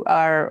when you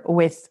are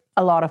with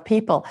a lot of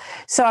people?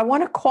 So I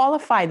want to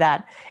qualify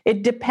that.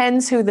 It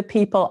depends who the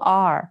people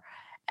are.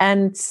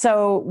 And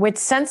so with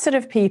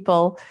sensitive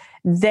people,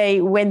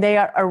 when they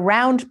are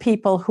around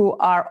people who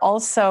are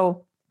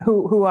also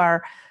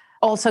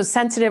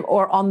sensitive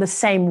or on the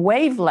same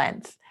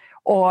wavelength,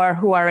 or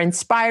who are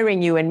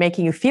inspiring you and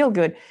making you feel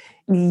good,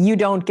 you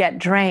don't get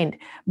drained.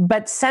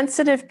 But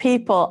sensitive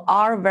people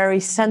are very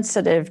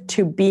sensitive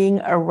to being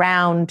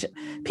around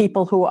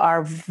people who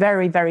are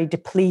very, very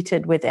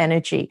depleted with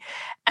energy.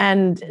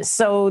 And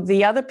so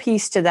the other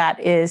piece to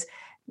that is,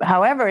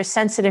 however,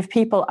 sensitive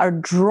people are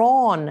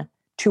drawn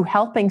to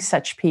helping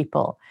such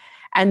people.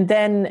 And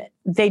then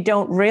they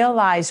don't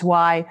realize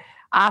why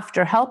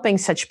after helping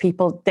such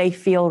people, they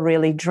feel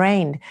really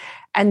drained.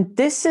 And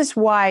this is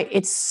why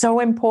it's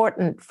so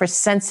important for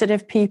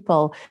sensitive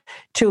people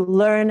to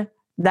learn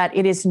that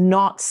it is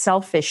not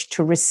selfish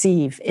to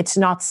receive. It's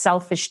not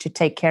selfish to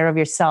take care of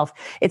yourself.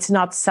 It's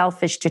not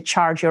selfish to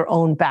charge your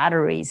own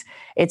batteries.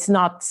 It's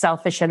not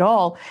selfish at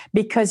all,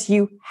 because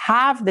you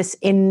have this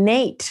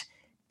innate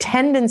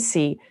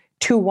tendency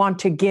to want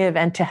to give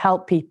and to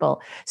help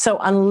people. So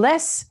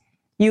unless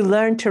you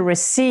learn to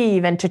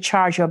receive and to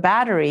charge your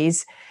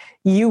batteries,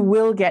 you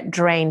will get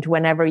drained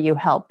whenever you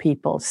help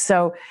people.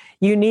 So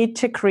you need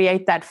to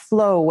create that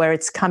flow where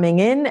it's coming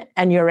in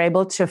and you're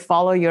able to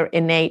follow your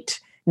innate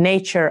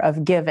nature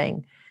of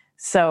giving.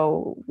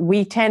 So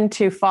we tend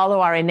to follow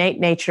our innate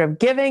nature of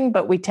giving,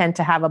 but we tend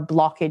to have a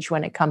blockage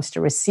when it comes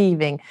to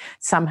receiving.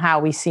 Somehow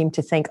we seem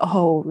to think,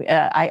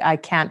 I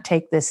can't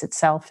take this, it's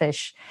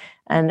selfish.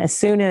 And as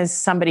soon as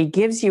somebody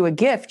gives you a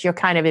gift, you're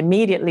kind of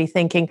immediately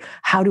thinking,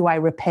 how do I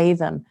repay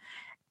them?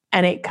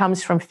 And it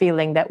comes from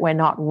feeling that we're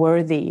not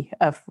worthy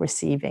of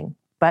receiving.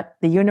 But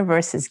the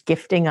universe is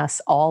gifting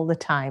us all the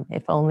time,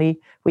 if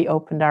only we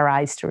opened our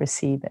eyes to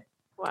receive it.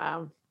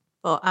 Wow.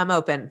 Well, I'm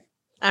open.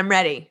 I'm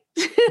ready.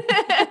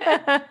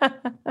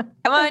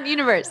 Come on,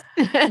 universe.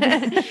 All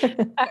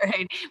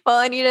right.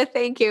 Well, Anita,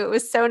 thank you. It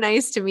was so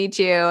nice to meet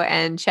you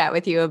and chat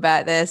with you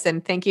about this.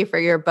 And thank you for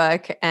your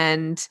book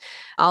and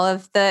all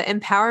of the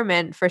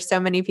empowerment for so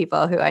many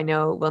people who I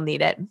know will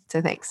need it.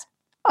 So thanks.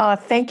 Oh,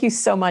 thank you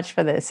so much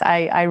for this.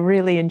 I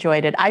really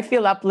enjoyed it. I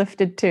feel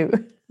uplifted too.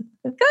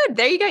 Good.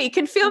 There you go. You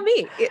can feel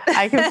me.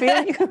 I can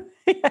feel you.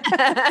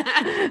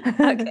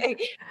 Okay.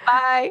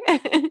 Bye.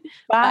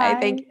 Bye.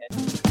 Thank you.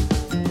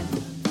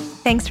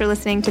 Thanks for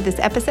listening to this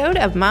episode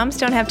of Moms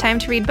Don't Have Time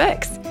to Read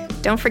Books.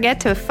 Don't forget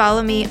to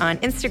follow me on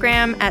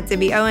Instagram at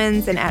Zibby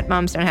Owens and at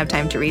Moms Don't Have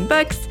Time to Read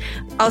Books.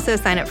 Also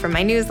sign up for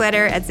my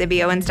newsletter at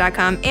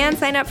zibbyowens.com and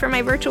sign up for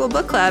my virtual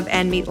book club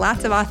and meet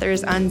lots of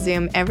authors on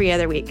Zoom every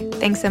other week.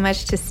 Thanks so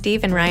much to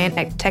Steve and Ryan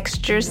at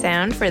Texture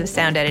Sound for the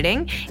sound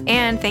editing.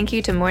 And thank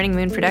you to Morning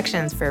Moon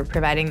Productions for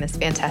providing this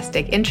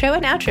fantastic intro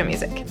and outro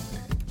music.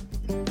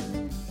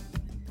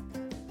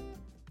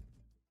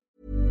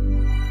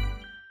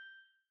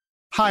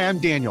 Hi, I'm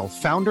Daniel,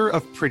 founder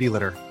of Pretty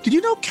Litter. Did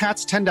you know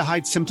cats tend to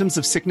hide symptoms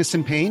of sickness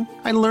and pain?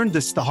 I learned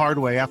this the hard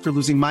way after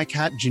losing my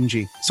cat,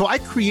 Gingy. So I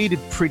created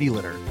Pretty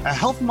Litter, a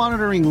health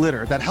monitoring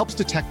litter that helps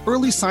detect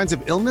early signs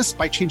of illness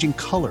by changing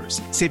colors,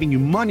 saving you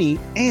money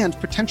and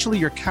potentially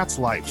your cat's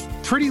life.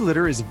 Pretty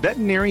Litter is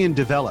veterinarian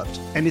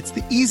developed, and it's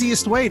the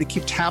easiest way to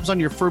keep tabs on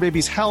your fur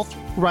baby's health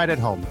right at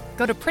home.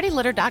 Go to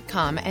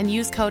prettylitter.com and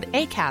use code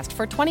ACAST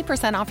for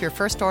 20% off your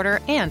first order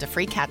and a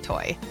free cat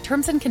toy.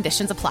 Terms and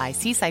conditions apply.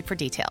 See site for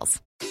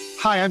details.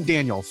 Hi, I'm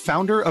Daniel,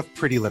 founder of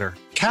Pretty Litter.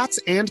 Cats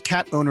and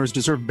cat owners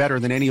deserve better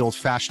than any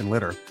old-fashioned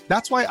litter.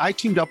 That's why I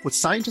teamed up with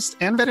scientists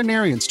and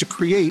veterinarians to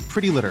create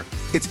Pretty Litter.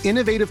 Its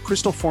innovative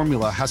crystal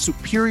formula has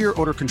superior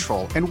odor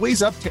control and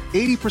weighs up to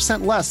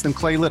 80% less than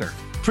clay litter.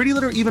 Pretty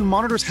Litter even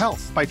monitors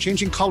health by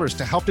changing colors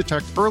to help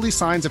detect early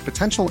signs of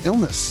potential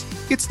illness.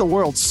 It's the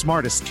world's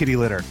smartest kitty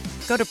litter.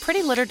 Go to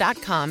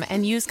prettylitter.com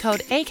and use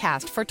code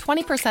ACAST for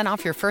 20%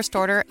 off your first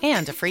order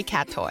and a free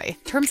cat toy.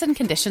 Terms and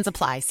conditions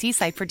apply. See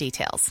site for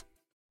details.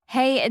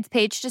 Hey, it's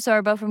Paige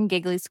DeSorbo from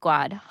Giggly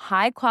Squad.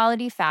 High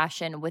quality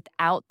fashion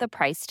without the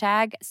price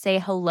tag. Say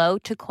hello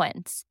to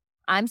Quince.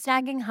 I'm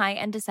snagging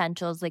high-end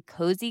essentials like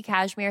cozy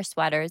cashmere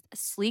sweaters,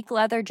 sleek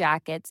leather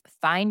jackets,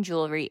 fine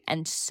jewelry,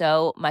 and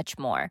so much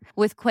more.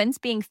 With Quince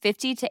being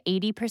 50 to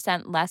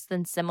 80% less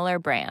than similar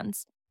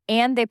brands.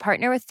 And they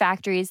partner with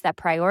factories that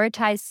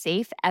prioritize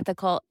safe,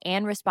 ethical,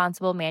 and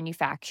responsible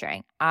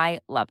manufacturing. I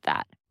love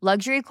that.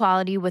 Luxury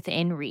quality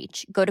within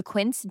reach. Go to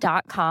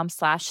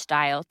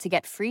quince.com/style to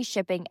get free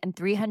shipping and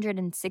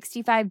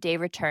 365-day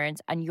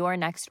returns on your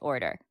next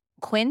order.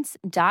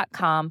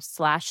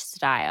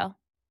 Quince.com/style.